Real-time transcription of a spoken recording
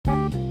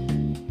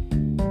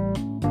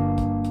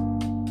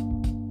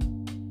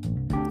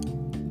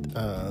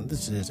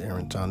This is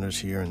Aaron Saunders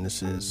here, and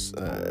this is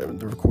the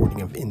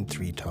recording of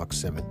In3 Talk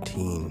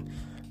 17.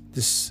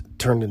 This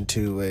turned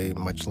into a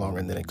much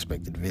longer than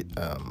expected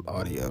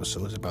audio, so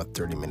it was about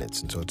 30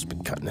 minutes, and so it's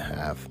been cut in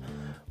half.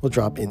 We'll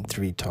drop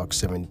In3 Talk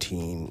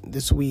 17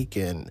 this week,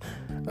 and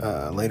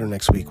later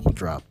next week we'll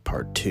drop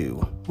part 2,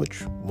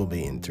 which will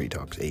be In3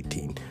 Talks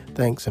 18.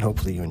 Thanks, and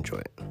hopefully you enjoy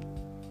it.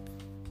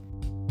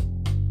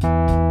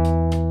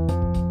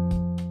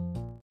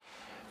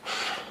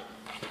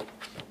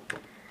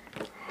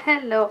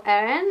 Hello,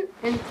 Aaron.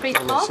 In3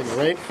 Talks.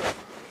 Right?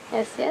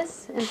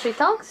 Yes. In3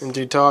 Talks.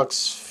 In3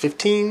 Talks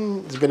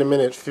 15. It's been a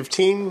minute.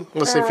 15.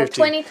 Let's say 15.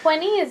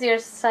 2020 is your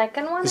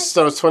second one.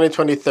 So it's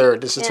 2023.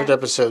 This is third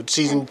episode,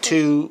 season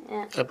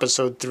 2,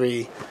 episode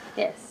 3.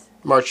 Yes.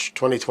 March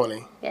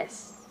 2020.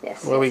 Yes.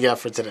 What do we got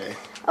for today?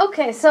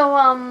 Okay,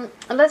 so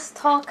let's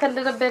talk a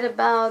little bit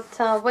about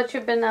what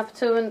you've been up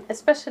to, and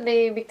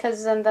especially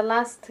because in the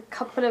last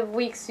couple of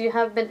weeks you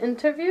have been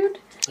interviewed.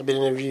 I've been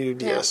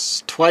interviewed,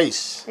 yes,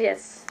 twice.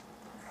 Yes.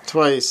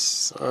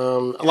 Twice. A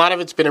lot of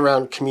it's been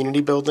around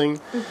community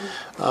building.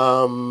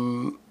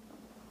 Mm-hmm.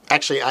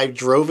 Actually, I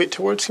drove it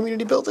towards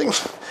community building.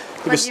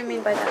 What do you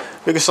mean by that?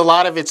 Because a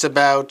lot of it's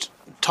about,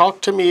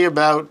 talk to me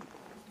about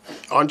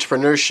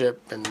entrepreneurship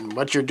and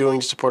what you're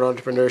doing to support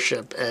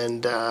entrepreneurship.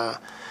 And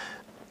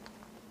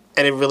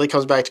it really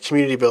comes back to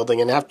community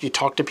building. And after you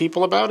talk to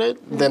people about it,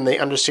 then they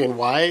understand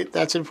why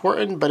that's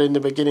important. But in the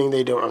beginning,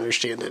 they don't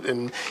understand it.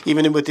 And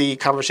even with the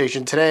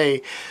conversation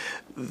today,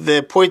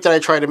 the point that I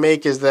try to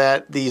make is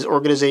that these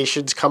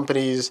organizations,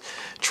 companies,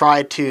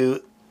 try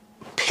to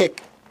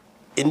pick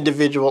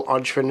individual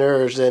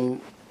entrepreneurs,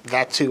 and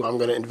that's who I'm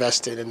going to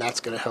invest in, and that's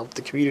going to help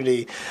the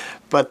community.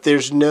 But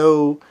there's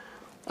no,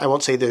 I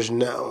won't say there's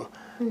no,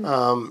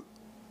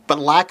 but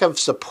lack of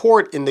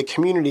support in the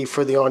community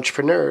for the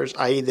entrepreneurs,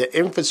 i.e. the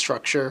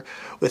infrastructure.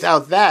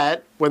 Without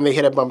that, when they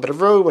hit a bump in the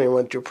road, when you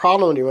run into a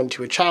problem, when you run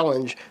into a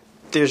challenge,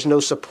 there's no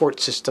support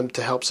system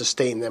to help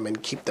sustain them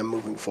and keep them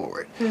moving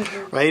forward,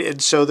 right?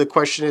 And so the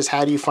question is,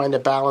 how do you find a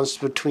balance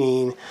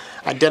between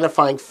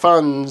identifying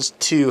funds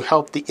to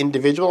help the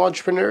individual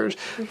entrepreneurs,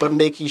 but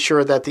making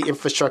sure that the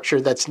infrastructure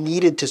that's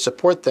needed to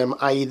support them,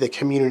 i.e. the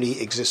community,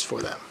 exists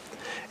for them?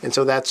 And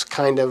so that's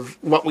kind of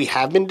what we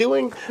have been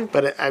doing,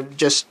 but I've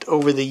just,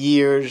 over the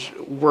years,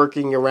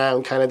 working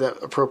around kind of the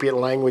appropriate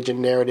language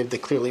and narrative to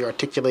clearly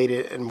articulate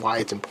it and why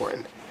it's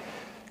important.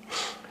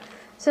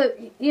 So,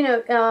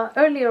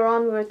 earlier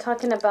on we were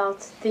talking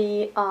about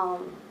the,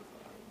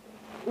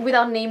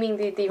 without naming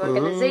the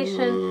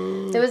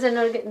organization, there's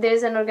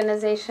an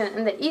organization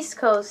in the East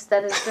Coast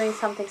that is doing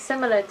something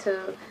similar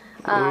to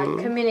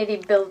community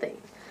building.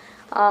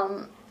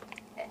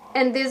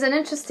 And there's an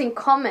interesting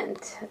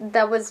comment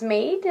that was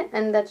made,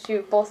 and that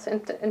you both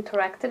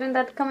interacted in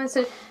that comment.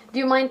 So do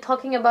you mind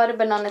talking about it,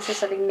 but not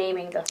necessarily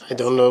naming the... I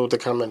don't know the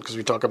comment because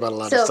we talk about a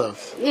lot of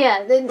stuff.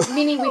 Yeah,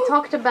 meaning we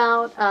talked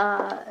about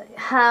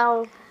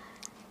how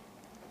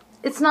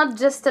it's not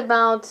just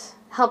about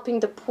helping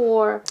the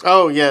poor.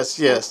 Oh, yes.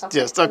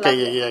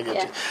 Okay, I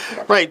get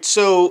you. Right,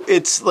 so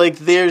it's like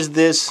there's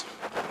this,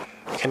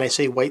 can I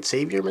say white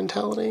savior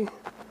mentality?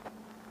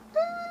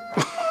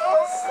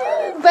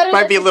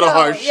 Might be a little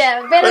harsh.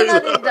 Yeah, better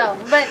not be dumb,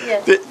 but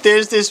yes.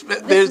 There's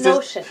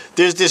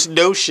this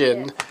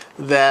notion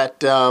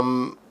that,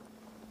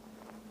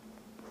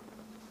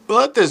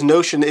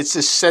 it's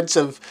this sense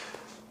of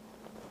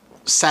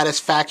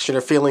satisfaction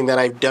or feeling that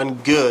I've done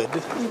good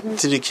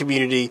to the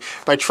community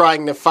by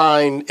trying to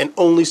find and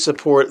only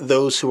support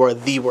those who are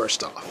the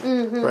worst off,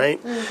 right?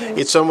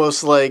 It's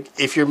almost like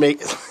if you're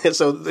making,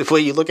 so the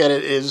way you look at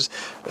it is,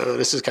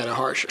 this is kind of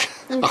harsh,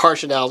 a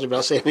harsh analogy, but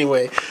I'll say it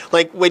anyway.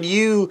 Like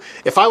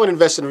if I would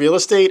invest in real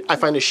estate, I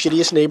find the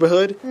shittiest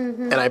neighborhood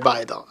and I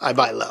buy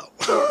low,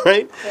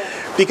 right?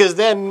 Yeah. Because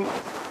then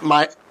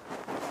my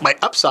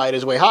upside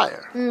is way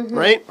higher,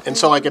 right? And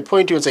so I could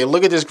point to and say,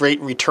 look at this great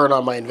return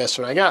on my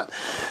investment I got.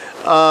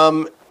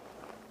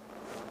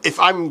 If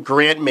I'm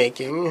grant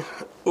making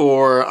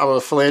or I'm a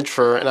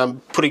philanthropist and I'm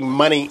putting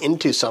money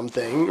into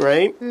something,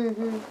 right?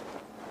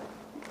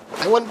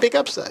 I want big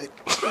upside.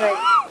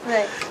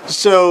 Right.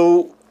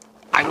 So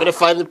I'm going to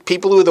find the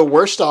people who are the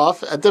worst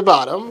off at the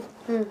bottom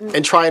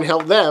and try and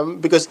help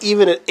them, because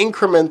even an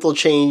incremental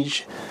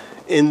change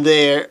in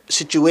their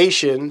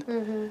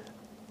situation,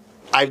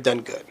 I've done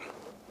good.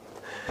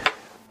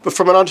 But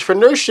from an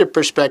entrepreneurship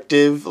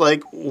perspective,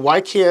 like,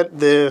 why can't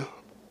the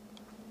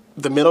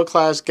middle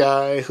class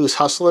guy who's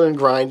hustling and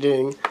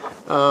grinding,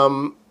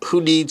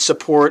 who needs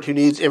support, who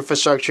needs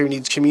infrastructure, who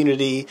needs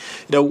community,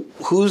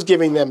 who's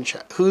giving them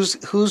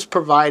who's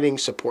providing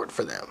support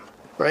for them,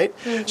 right?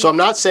 So I'm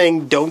not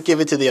saying don't give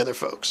it to the other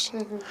folks,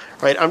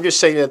 right? I'm just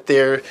saying that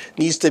there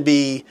needs to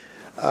be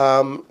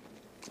an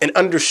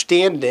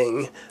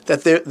understanding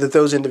that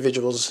those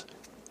individuals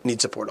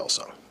need support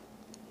also.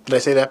 Did I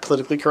say that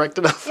politically correct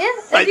enough?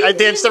 Yes, I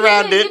danced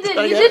around it. You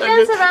did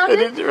dance around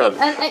it.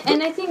 it.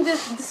 And I think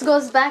this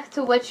goes back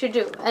to what you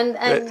do. And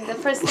the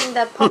first thing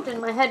that popped in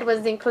my head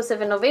was the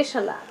Inclusive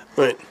Innovation Lab.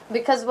 Right.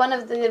 Because one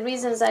of the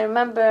reasons I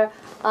remember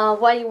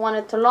why you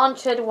wanted to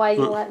launch it, why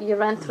you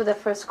ran through the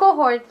first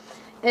cohort,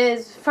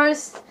 is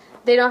first,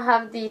 they don't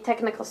have the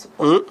technical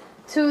support.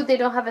 Two, they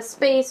don't have a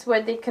space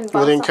where they can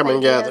bounce off come and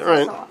ideas gather,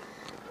 right. so on.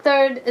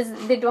 Third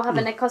is they don't have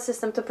an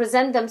ecosystem to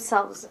present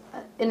themselves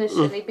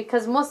initially,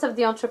 because most of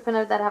the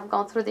entrepreneurs that have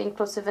gone through the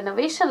Inclusive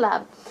Innovation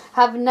Lab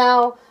have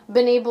now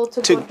been able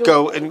to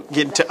go and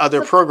get into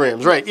other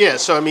programs, right? Yeah.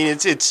 So I mean,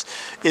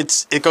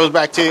 it goes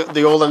back to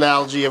the old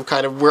analogy of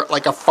kind of we're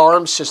like a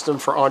farm system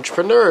for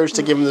entrepreneurs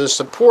to give them the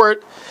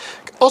support.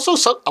 Also,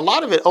 a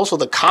lot of it, also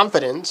the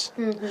confidence,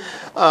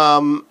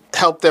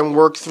 help them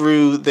work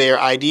through their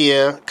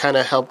idea, kind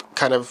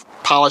of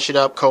polish it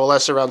up,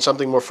 coalesce around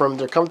something more firm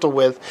they're comfortable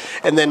with,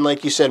 and then,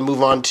 like you said,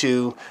 move on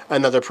to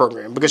another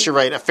program. Because you're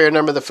right, a fair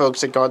number of the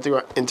folks that gone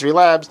through In3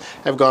 Labs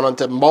have gone on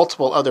to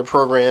multiple other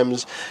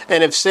programs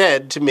and have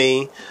said to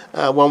me,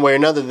 one way or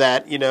another,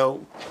 that,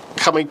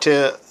 coming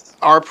to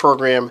our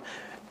program,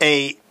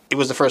 it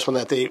was the first one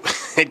that they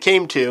had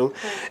came to,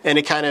 and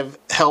it kind of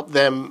helped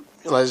them,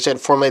 like I said,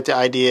 formulate the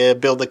idea,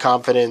 build the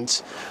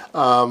confidence,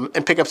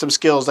 and pick up some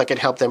skills that could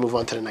help them move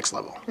on to the next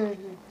level.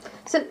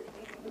 So,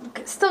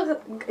 still,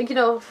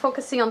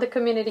 focusing on the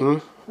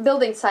community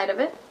building side of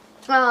it,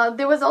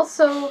 there was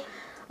also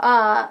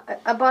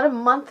about a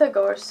month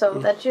ago or so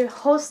that you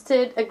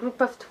hosted a group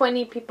of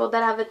 20 people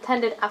that have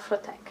attended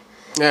Afrotech.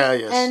 Yeah,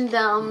 yes. And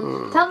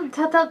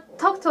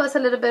talk to us a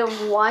little bit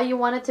of why you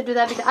wanted to do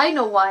that. Because I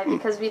know why,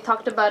 because we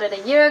talked about it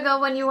a year ago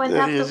when you went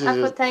after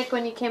Afrotech,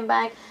 when you came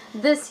back.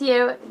 This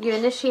year, you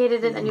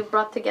initiated it and you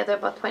brought together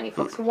about 20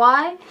 folks.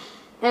 Why?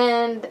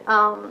 And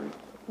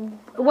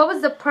what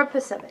was the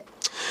purpose of it?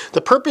 The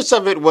purpose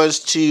of it was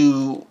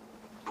to,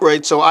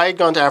 right, so I had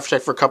gone to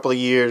Afrotech for a couple of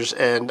years,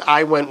 and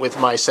I went with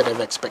my set of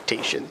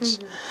expectations.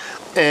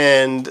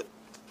 And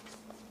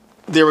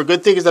there were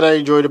good things that I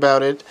enjoyed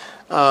about it.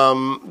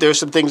 There were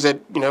some things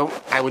that,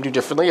 I would do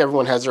differently.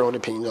 Everyone has their own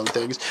opinions on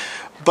things.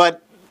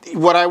 But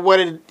what I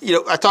wanted,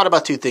 I thought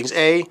about two things.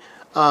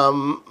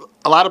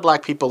 A lot of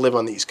black people live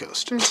on the East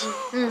Coast.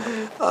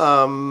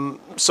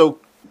 So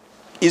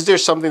is there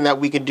something that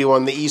we can do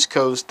on the East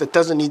Coast that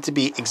doesn't need to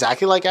be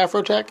exactly like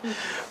Afrotech,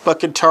 but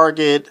can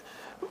target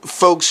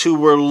folks who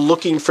were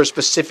looking for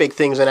specific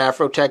things in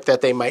Afrotech that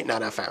they might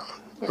not have found,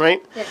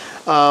 right?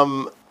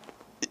 Yeah.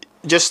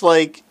 Just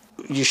like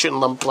you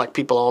shouldn't lump black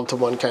people all into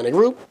one kind of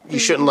group, you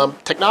shouldn't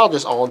lump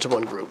technologists all into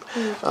one group.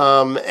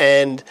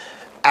 And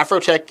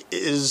Afrotech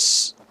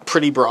is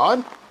pretty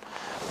broad.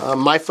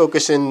 My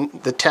focus in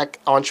the tech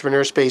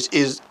entrepreneur space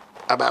is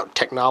about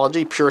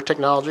technology, pure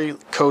technology,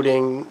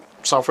 coding,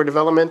 software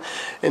development.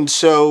 And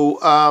so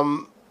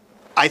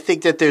I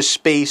think that there's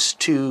space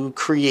to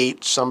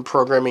create some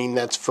programming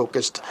that's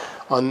focused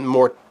on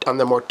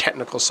the more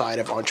technical side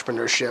of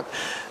entrepreneurship.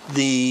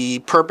 The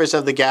purpose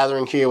of the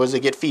gathering here was to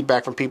get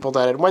feedback from people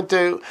that had went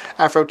to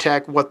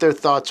Afrotech, what their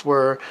thoughts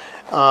were,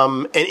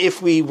 and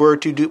if we were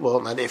to do,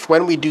 well, not if,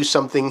 when we do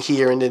something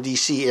here in the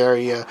DC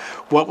area,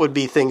 what would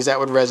be things that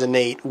would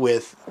resonate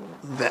with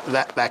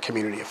that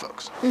community of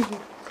folks.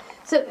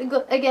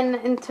 So again,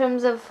 in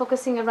terms of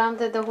focusing around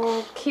the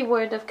whole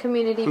keyword of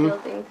community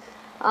building,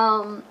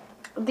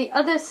 the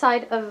other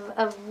side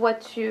of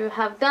what you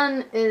have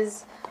done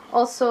is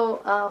also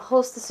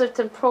host a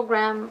certain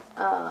program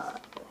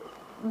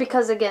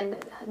because, again,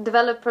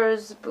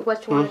 developers,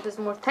 what you wanted is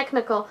more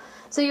technical.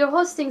 So you're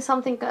hosting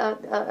something,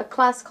 a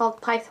class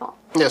called Python.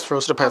 Yes, for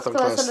a Python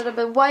class. Tell us a little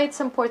bit why it's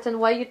important,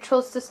 why you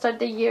chose to start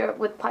the year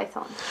with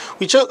Python.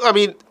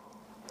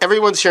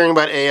 Everyone's hearing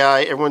about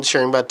AI. Everyone's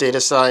hearing about data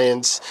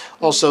science.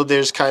 Also,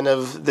 there's kind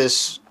of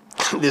this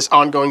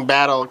ongoing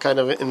battle kind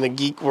of in the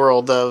geek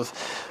world of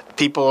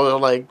people are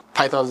like,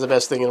 Python's the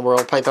best thing in the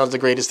world. Python's the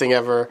greatest thing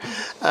ever.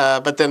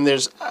 But then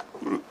there's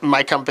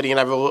my company, and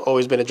I've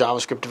always been a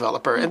JavaScript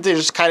developer. And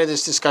there's kind of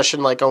this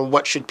discussion like on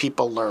what should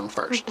people learn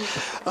first.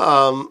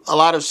 A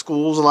lot of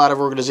schools, a lot of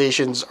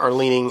organizations are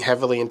leaning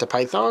heavily into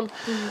Python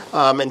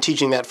and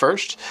teaching that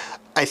first.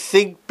 I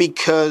think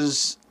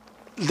because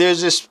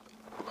there's this,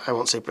 I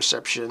won't say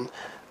perception.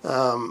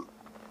 I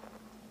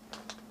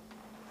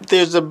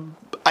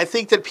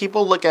think that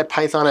people look at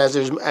Python as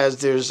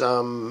there's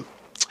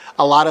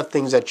a lot of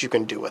things that you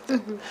can do with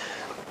it.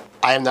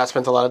 I have not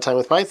spent a lot of time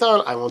with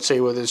Python. I won't say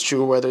whether it's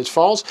true or whether it's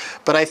false,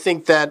 but I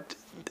think that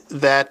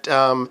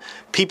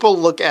people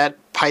look at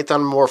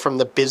Python more from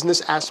the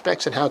business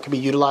aspects and how it can be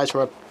utilized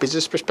from a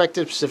business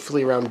perspective,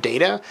 specifically around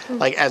data,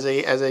 like as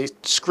a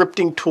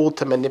scripting tool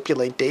to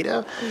manipulate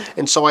data.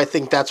 And so I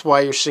think that's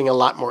why you're seeing a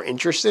lot more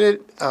interest in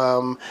it,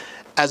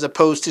 as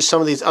opposed to some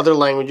of these other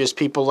languages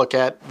people look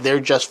at, they're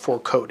just for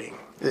coding.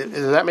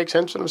 Does that make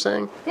sense what I'm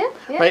saying? Yeah.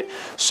 Right?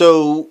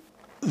 So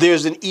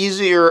there's an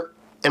easier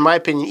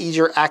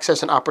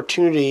access and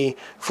opportunity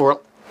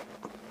for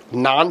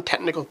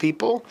non-technical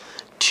people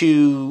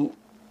to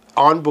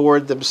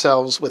onboard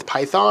themselves with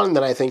Python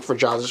than I think for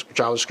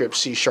JavaScript,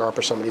 C#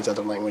 or some of these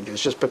other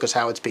languages, just because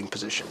how it's being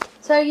positioned.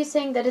 So are you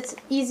saying that it's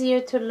easier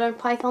to learn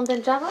Python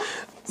than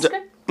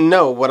JavaScript?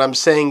 No, what I'm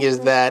saying is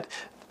that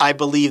I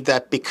believe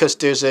that because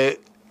there's an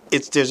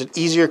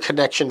easier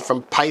connection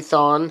from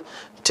Python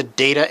to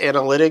data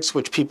analytics,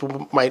 which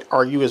people might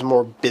argue is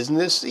more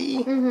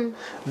businessy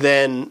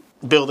than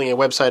building a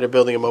website or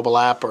building a mobile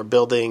app or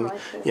building,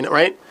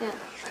 right? Yeah.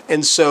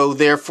 And so,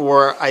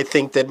 therefore, I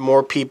think that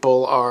more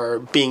people are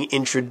being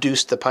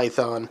introduced to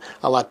Python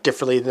a lot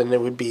differently than it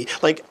would be.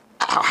 Like,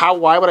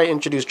 why would I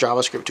introduce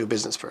JavaScript to a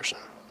business person?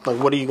 Like,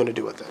 what are you going to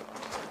do with it,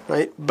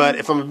 right? But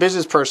if I'm a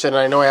business person and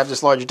I know I have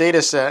this large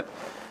data set,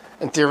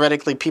 and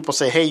theoretically people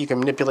say, hey, you can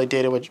manipulate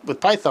data with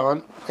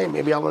Python, hey,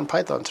 maybe I'll learn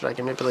Python so I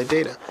can manipulate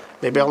data.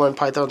 Maybe I'll learn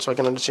Python so I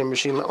can understand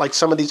machine learning. Like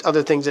some of these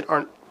other things that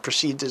aren't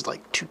perceived as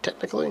like too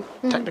technical.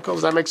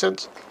 Does that make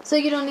sense? So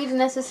you don't need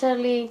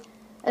necessarily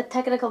a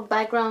technical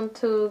background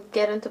to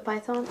get into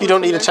Python? You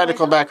don't need a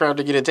technical background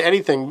to get into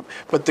anything,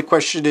 but the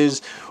question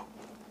is,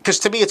 because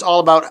to me it's all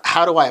about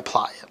how do I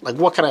apply it? Like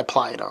what can I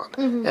apply it on?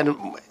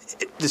 And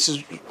this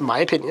is my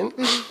opinion,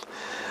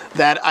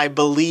 that I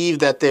believe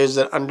that there's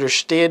an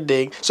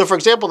understanding. So for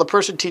example, the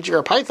person teaching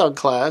our Python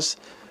class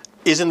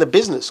is in the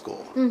business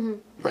school,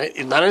 right?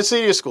 He's not in a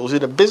senior school, he's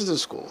in a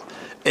business school.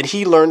 And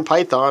he learned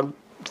Python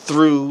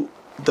through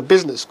the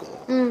business school,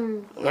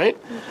 right?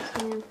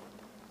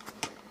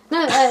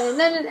 No,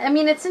 I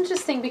mean, it's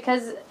interesting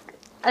because,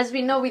 as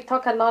we know, we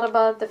talk a lot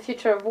about the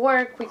future of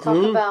work. We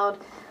talk about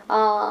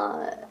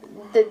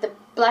the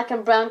black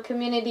and brown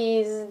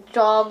communities,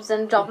 jobs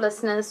and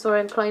joblessness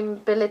or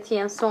employability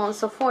and so on and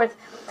so forth.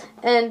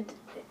 And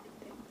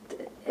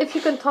if you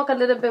can talk a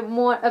little bit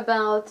more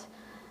about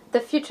the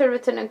future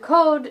written in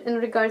code in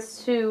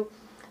regards to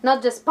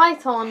not just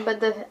Python, but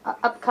the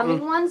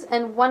upcoming ones,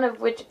 and one of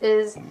which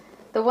is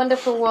the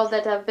wonderful world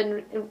that I've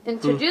been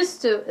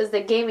introduced to is the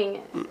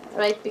gaming,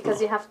 right?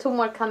 Because you have two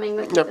more coming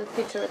in the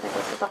future. I think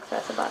we'll talk to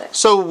us about it.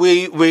 So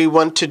we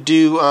want to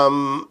do,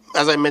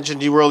 as I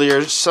mentioned to you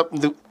earlier,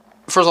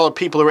 first of all,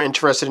 people who are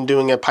interested in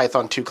doing a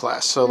Python 2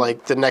 class. So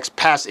like the next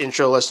past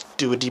intro, let's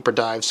do a deeper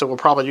dive. So we'll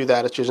probably do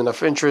that if there's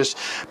enough interest.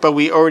 But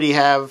we already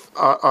have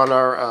on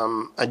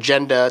our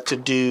agenda to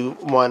do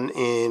one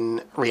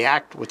in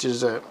React, which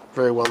is a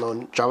very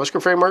well-known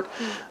JavaScript framework.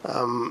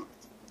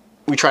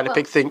 We try to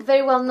pick things.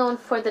 Very well known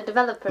for the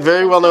developers.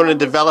 Very well known in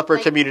the developer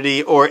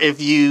community, or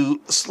if you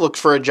looked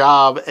for a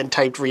job and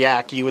typed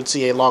React, you would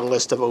see a long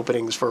list of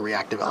openings for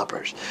React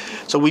developers.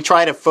 So we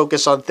try to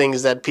focus on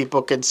things that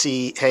people can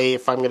see, hey,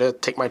 if I'm going to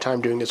take my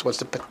time doing this, what's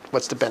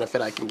the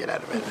benefit I can get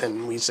out of it?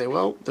 And we say,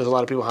 well, there's a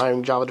lot of people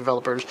hiring Java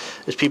developers.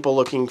 There's people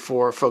looking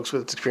for folks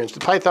with experience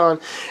with Python.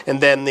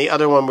 And then the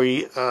other one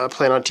we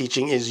plan on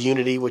teaching is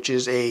Unity, which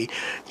is a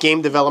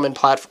game development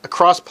platform, a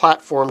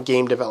cross-platform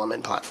game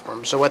development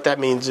platform. So what that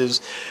means is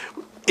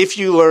if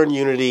you learn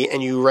Unity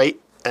and you write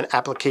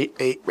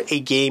a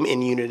game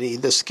in Unity,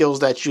 the skills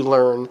that you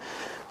learn,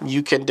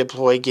 you can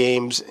deploy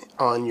games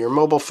on your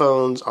mobile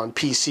phones, on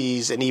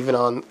PCs, and even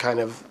on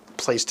kind of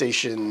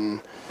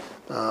PlayStation,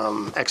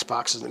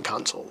 Xboxes, and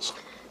consoles.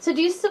 So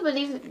do you still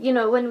believe,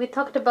 when we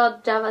talked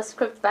about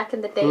JavaScript back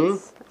in the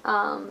days,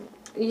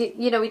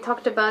 we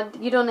talked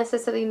about you don't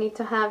necessarily need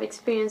to have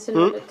experience in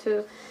order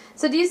to...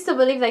 So do you still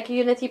believe like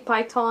Unity,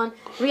 Python,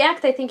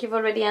 React, I think you've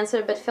already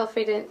answered, but feel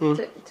free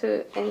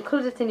to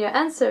include it in your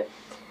answer.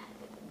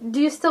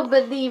 Do you still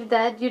believe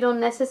that you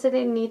don't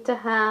necessarily need to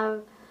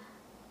have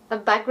a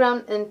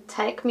background in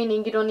tech,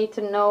 meaning you don't need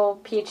to know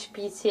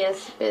PHP,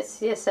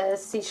 CSS,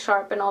 C#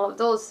 and all of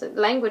those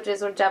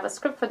languages, or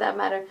JavaScript for that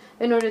matter,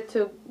 in order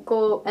to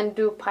go and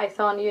do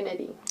Python,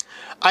 Unity?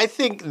 I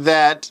think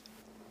that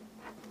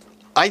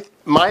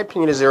my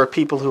opinion is there are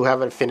people who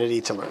have an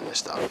affinity to learn this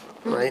stuff,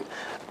 right?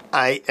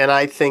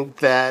 I think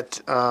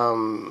that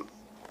I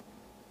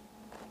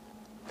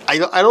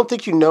don't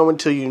think you know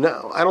until you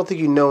know. I don't think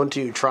you know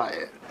until you try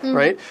it,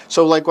 right?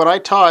 So like when I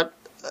taught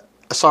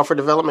a software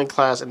development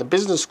class in the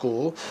business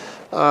school,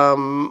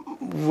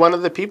 one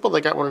of the people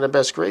that got one of the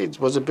best grades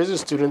was a business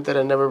student that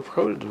had never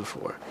coded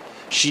before.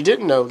 She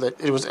didn't know that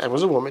it was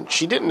a woman.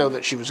 She didn't know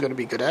that she was going to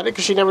be good at it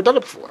because she'd never done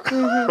it before,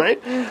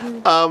 right?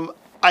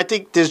 I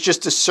think there's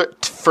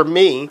just for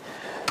me,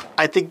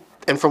 I think,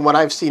 and from what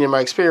I've seen in my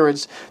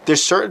experience,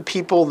 there's certain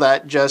people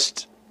that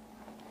just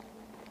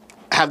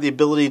have the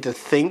ability to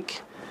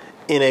think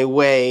in a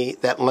way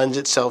that lends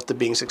itself to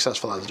being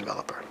successful as a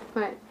developer.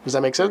 Right. Does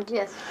that make sense?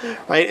 Yes.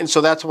 Right? And so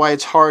that's why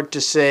it's hard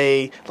to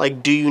say,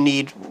 like, do you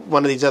need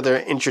one of these other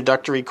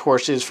introductory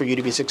courses for you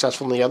to be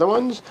successful in the other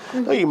ones?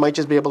 No, you might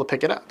just be able to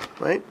pick it up,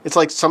 right? It's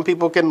like some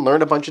people can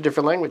learn a bunch of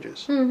different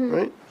languages,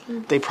 right?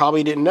 They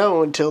probably didn't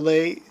know until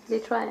they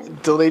try.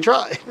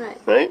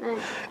 Right?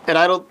 And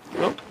I don't...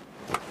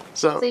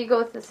 So you go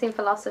with the same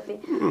philosophy.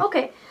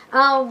 Okay.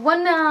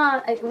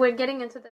 We're getting into the...